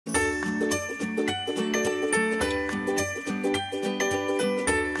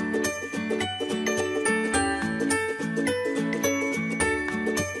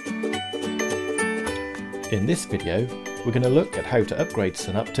In this video, we're going to look at how to upgrade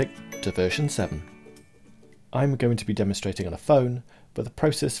Synapptic to version 7. I'm going to be demonstrating on a phone, but the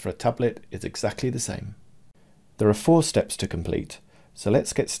process for a tablet is exactly the same. There are 4 steps to complete, so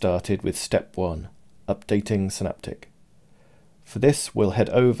let's get started with step 1, updating Synapptic. For this, we'll head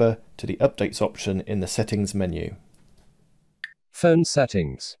over to the Updates option in the Settings menu. Phone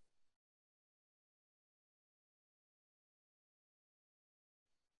settings.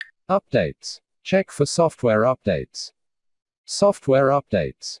 Updates. Check for software updates. Software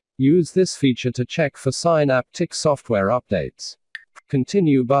updates. Use this feature to check for Synapptic software updates.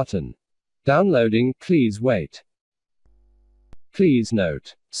 Continue button. Downloading, please wait. Please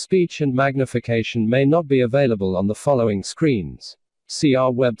note, speech and magnification may not be available on the following screens. See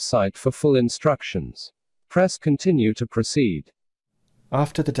our website for full instructions. Press continue to proceed.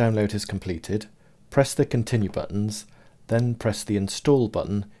 After the download is completed, press the continue buttons, then press the install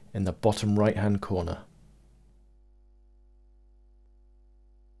button in the bottom right hand corner.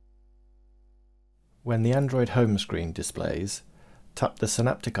 When the Android home screen displays, tap the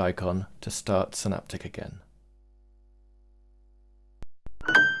Synapptic icon to start Synapptic again.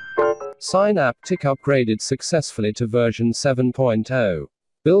 Synapptic upgraded successfully to version 7.0.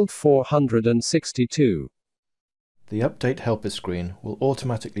 Build 462. The Update Helper screen will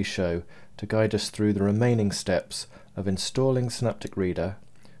automatically show to guide us through the remaining steps of installing Synapptic Reader,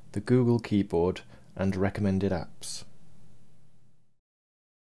 the Google Keyboard, and recommended apps.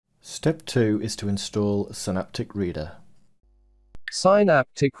 Step 2 is to install Synapptic Reader.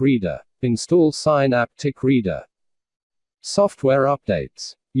 Synapptic Reader. Install Synapptic Reader. Software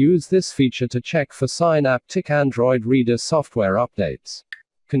updates. Use this feature to check for Synapptic Android Reader software updates.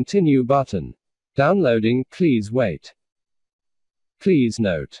 Continue button. Downloading, please wait. Please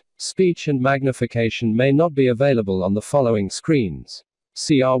note, speech and magnification may not be available on the following screens.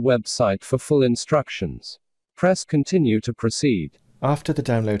 See our website for full instructions. Press continue to proceed. After the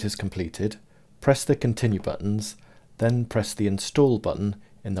download is completed, press the continue buttons, then press the install button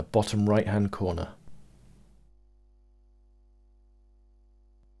in the bottom right hand corner.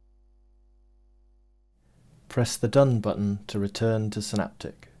 Press the done button to return to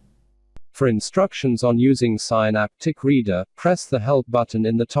Synapptic. For instructions on using Synapptic Reader, press the help button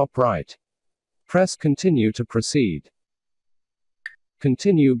in the top right. Press continue to proceed.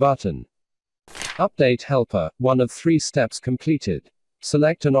 Continue button. Update helper, 1 of 3 steps completed.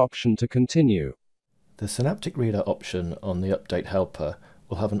 Select an option to continue. The Synapptic Reader option on the Update helper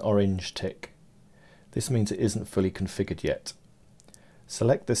will have an orange tick. This means it isn't fully configured yet.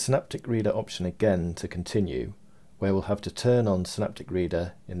 Select the Synapptic Reader option again to continue, where we'll have to turn on Synapptic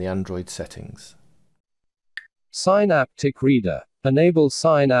Reader in the Android settings. Synapptic Reader. Enable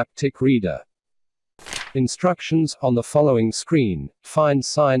Synapptic Reader. Instructions on the following screen. Find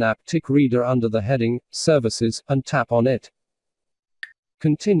Synapptic Reader under the heading Services and tap on it.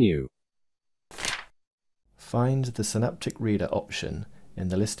 Continue. Find the Synapptic Reader option in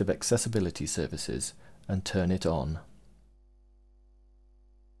the list of accessibility services and turn it on.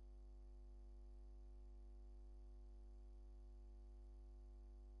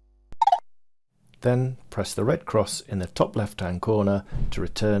 Then press the red cross in the top left-hand corner to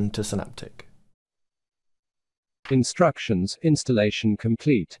return to Synapptic. Instructions. Installation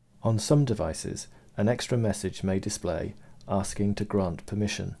complete. On some devices, an extra message may display asking to grant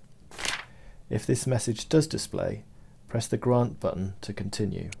permission. If this message does display, press the Grant button to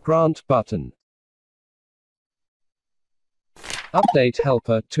continue. Grant button. Update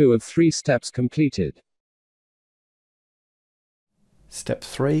helper, 2 of 3 steps completed. Step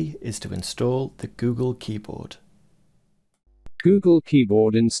 3 is to install the Google Keyboard. Google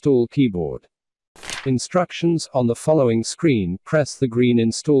Keyboard. Install keyboard. Instructions on the following screen. Press the green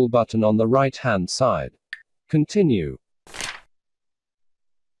install button on the right-hand side. Continue.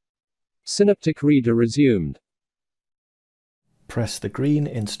 Synapptic Reader resumed. Press the green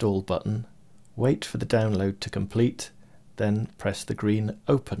install button, wait for the download to complete, then press the green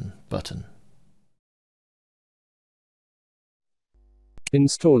open button.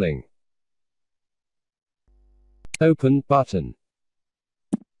 Installing. Open button.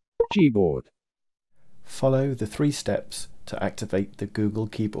 Keyboard. Follow the 3 steps to activate the Google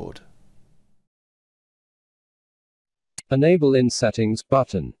Keyboard. Enable in settings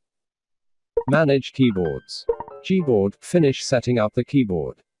button. Manage keyboards. Keyboard. Finish setting up the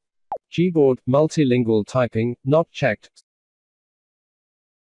keyboard. Keyboard. Multilingual typing, not checked.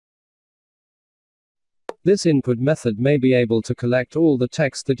 This input method may be able to collect all the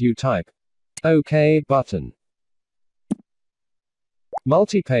text that you type. OK button.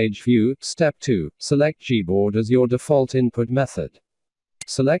 Multi-page view. Step 2. Select Gboard as your default input method.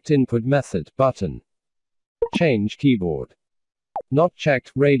 Select Input Method button. Change keyboard. Not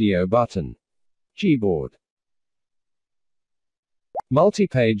checked, radio button. Gboard.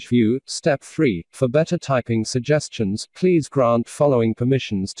 Multi-page view, step 3. For better typing suggestions, please grant following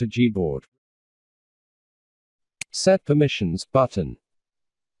permissions to Gboard. Set permissions button.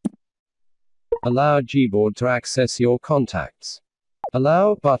 Allow Gboard to access your contacts.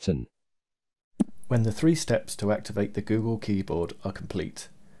 Allow button. When the 3 steps to activate the Google keyboard are complete,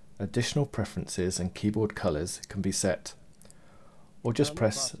 additional preferences and keyboard colors can be set, or just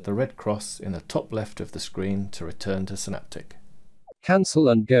press the red cross in the top left of the screen to return to Synapptic. Cancel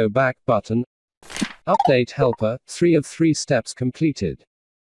and go back button. Update helper, 3 of 3 steps completed.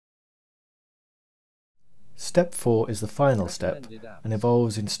 Step 4 is the final step and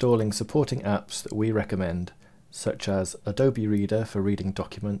involves installing supporting apps that we recommend, such as Adobe Reader for reading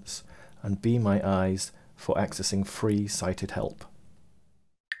documents and Be My Eyes for accessing free sighted help.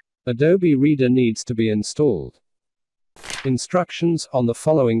 Adobe Reader needs to be installed. Instructions on the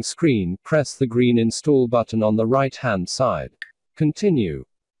following screen. Press the green Install button on the right-hand side. Continue.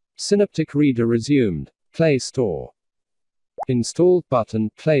 Synapptic Reader resumed. Play Store. Installed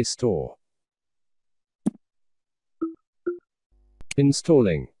button. Play Store.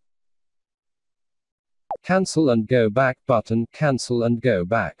 Installing. Cancel and go back button. Cancel and go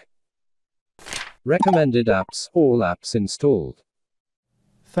back. Recommended apps. All apps installed.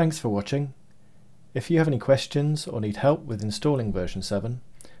 Thanks for watching. If you have any questions or need help with installing version 7,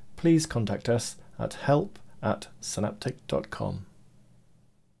 please contact us at help@synaptic.com.